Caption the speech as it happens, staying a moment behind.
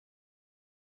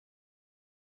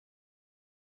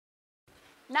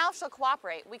Now if she'll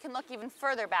cooperate, we can look even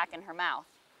further back in her mouth.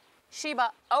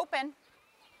 Sheba, open.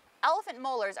 Elephant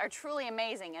molars are truly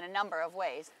amazing in a number of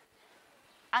ways.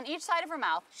 On each side of her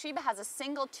mouth, Sheba has a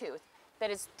single tooth that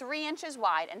is 3 inches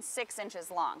wide and 6 inches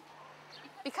long.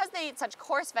 Because they eat such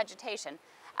coarse vegetation,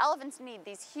 elephants need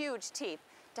these huge teeth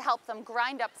to help them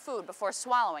grind up food before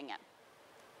swallowing it.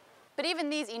 But even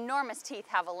these enormous teeth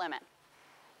have a limit.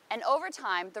 And over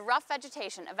time, the rough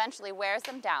vegetation eventually wears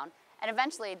them down, and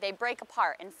eventually they break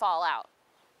apart and fall out.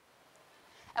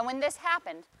 And when this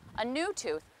happened, a new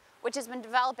tooth, which has been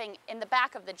developing in the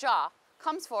back of the jaw,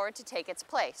 comes forward to take its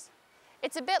place.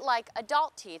 It's a bit like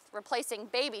adult teeth replacing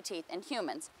baby teeth in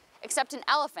humans, except in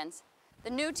elephants, the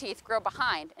new teeth grow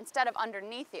behind instead of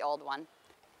underneath the old one.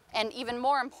 And even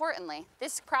more importantly,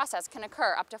 this process can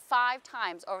occur up to 5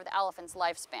 times over the elephant's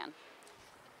lifespan.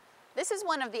 This is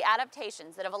one of the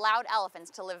adaptations that have allowed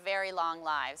elephants to live very long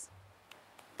lives.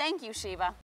 Thank you,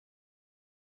 Sheba.